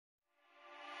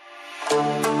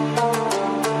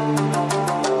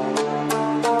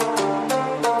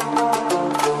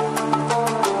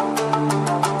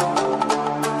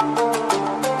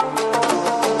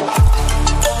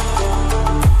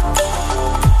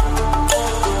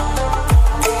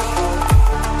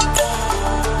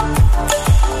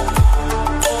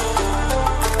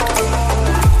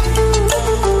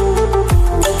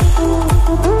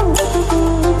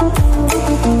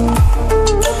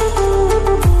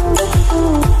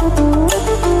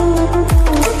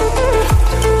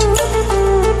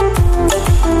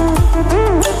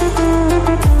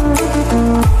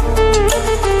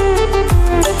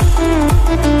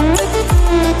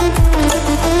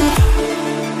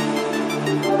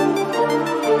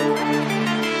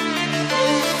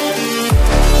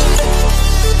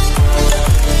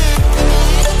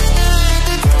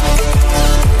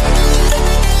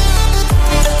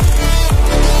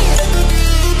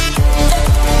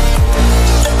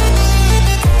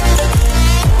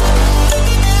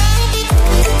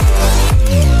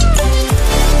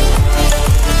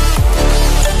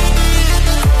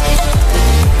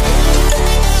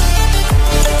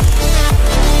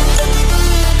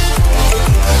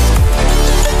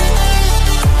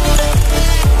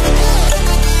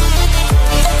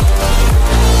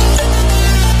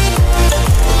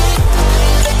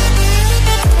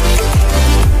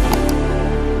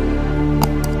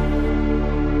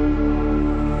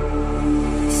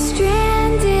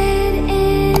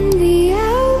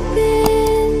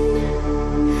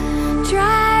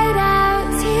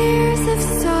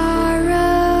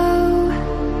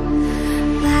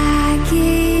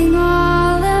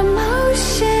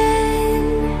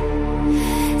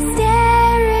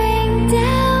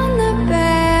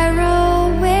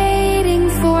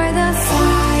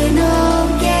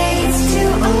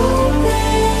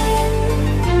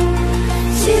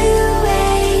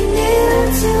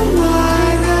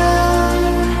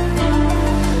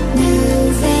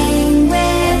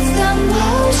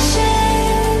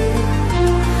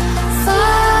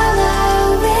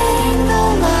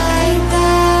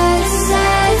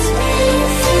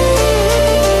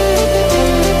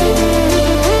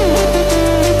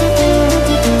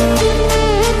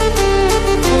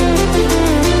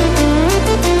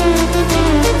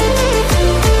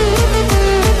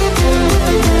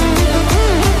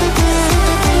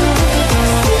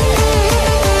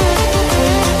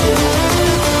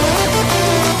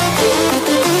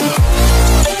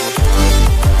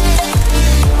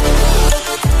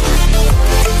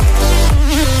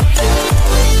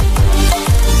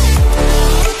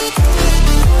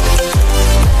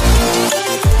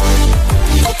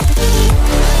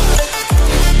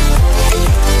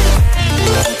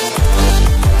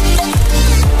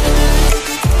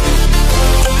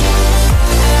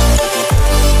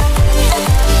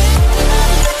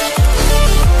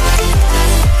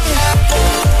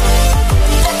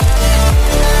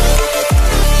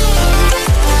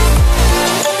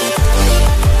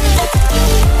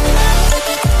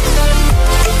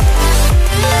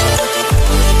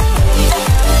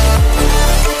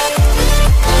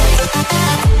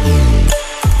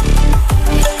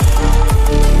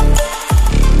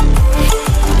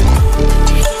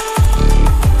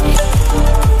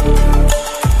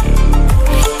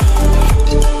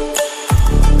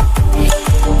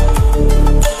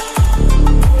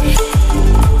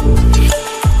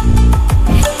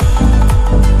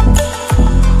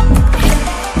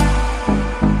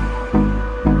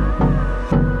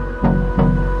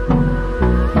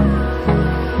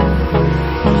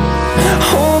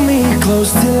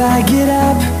close till I get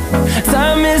up.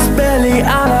 Time is barely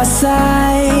on our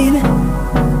side.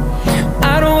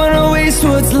 I don't wanna waste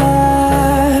what's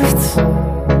left.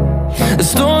 The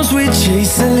storms we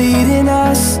chase are leading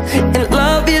us, and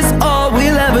love is all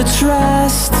we'll ever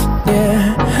trust.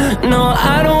 Yeah, no,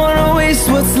 I don't wanna waste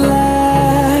what's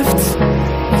left.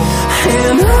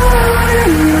 And on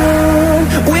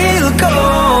we'll go,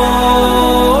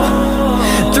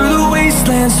 through the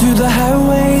wastelands, through the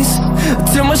highways,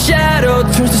 till my shadow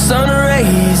turns to sun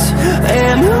rays.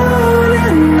 And on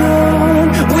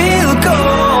we'll go,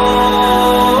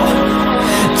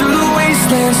 through the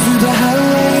wastelands, through the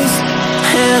highways,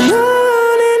 and on.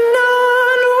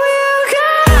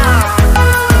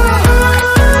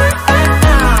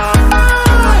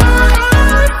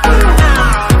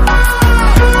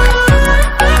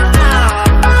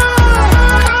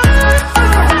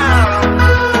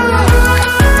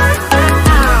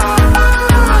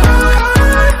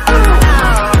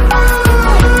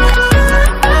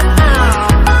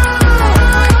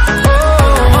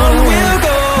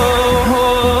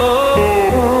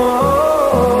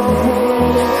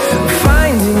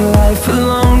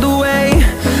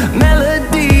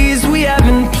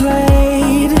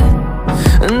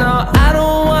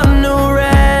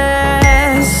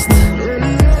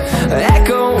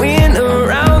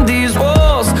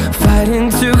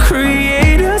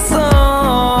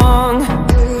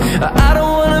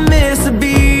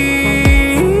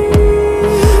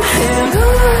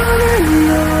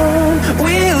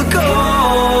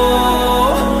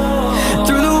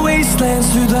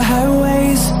 Through the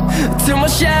highways, till my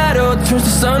shadow turns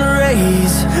to sun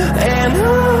rays. And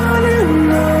on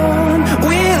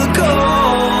we'll go,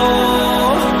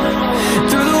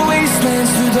 through the wastelands,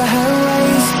 through the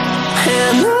highways,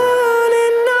 and on.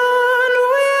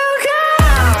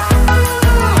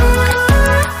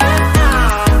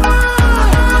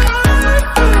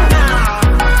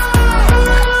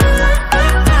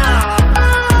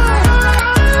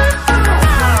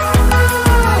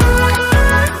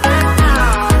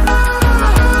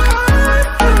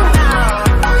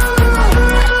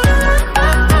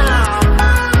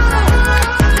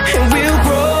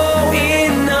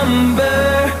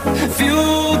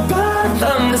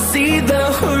 See the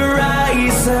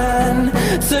horizon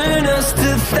turn us to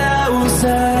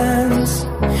thousands,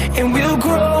 and we'll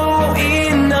grow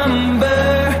in number,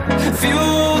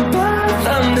 fueled by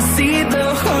them to see the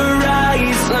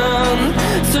horizon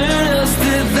turn us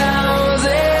to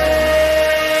thousands.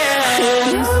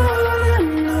 And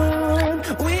on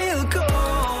we'll go,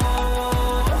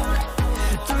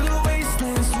 through the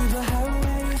wastelands, through the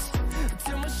highways,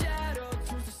 till my shadow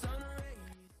turns to sun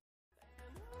rays.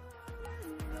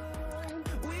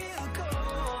 We'll go,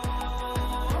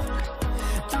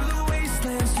 through the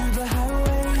wastelands, through the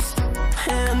highways,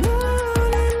 and on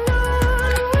we'll go.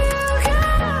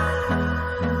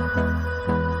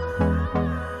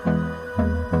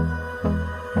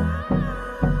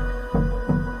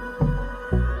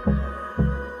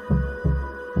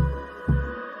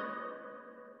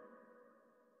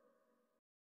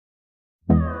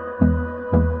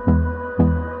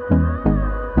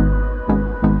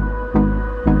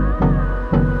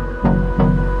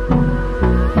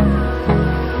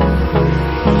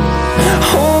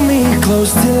 Hold me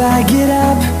close till I get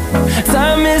up.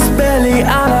 Time is barely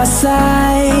on our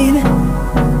side.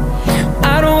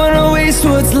 I don't wanna waste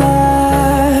what's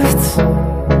left.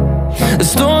 The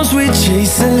storms we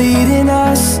chase are leading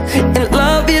us, and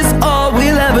love is all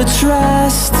we'll ever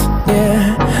trust.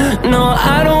 Yeah, no,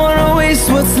 I don't wanna waste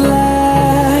what's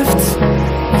left.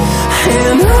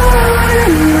 And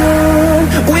on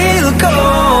we'll go,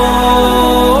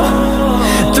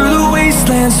 through the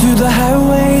wastelands, through the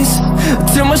highways,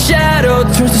 till my shadow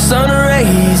turns to sun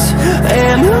rays.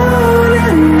 And on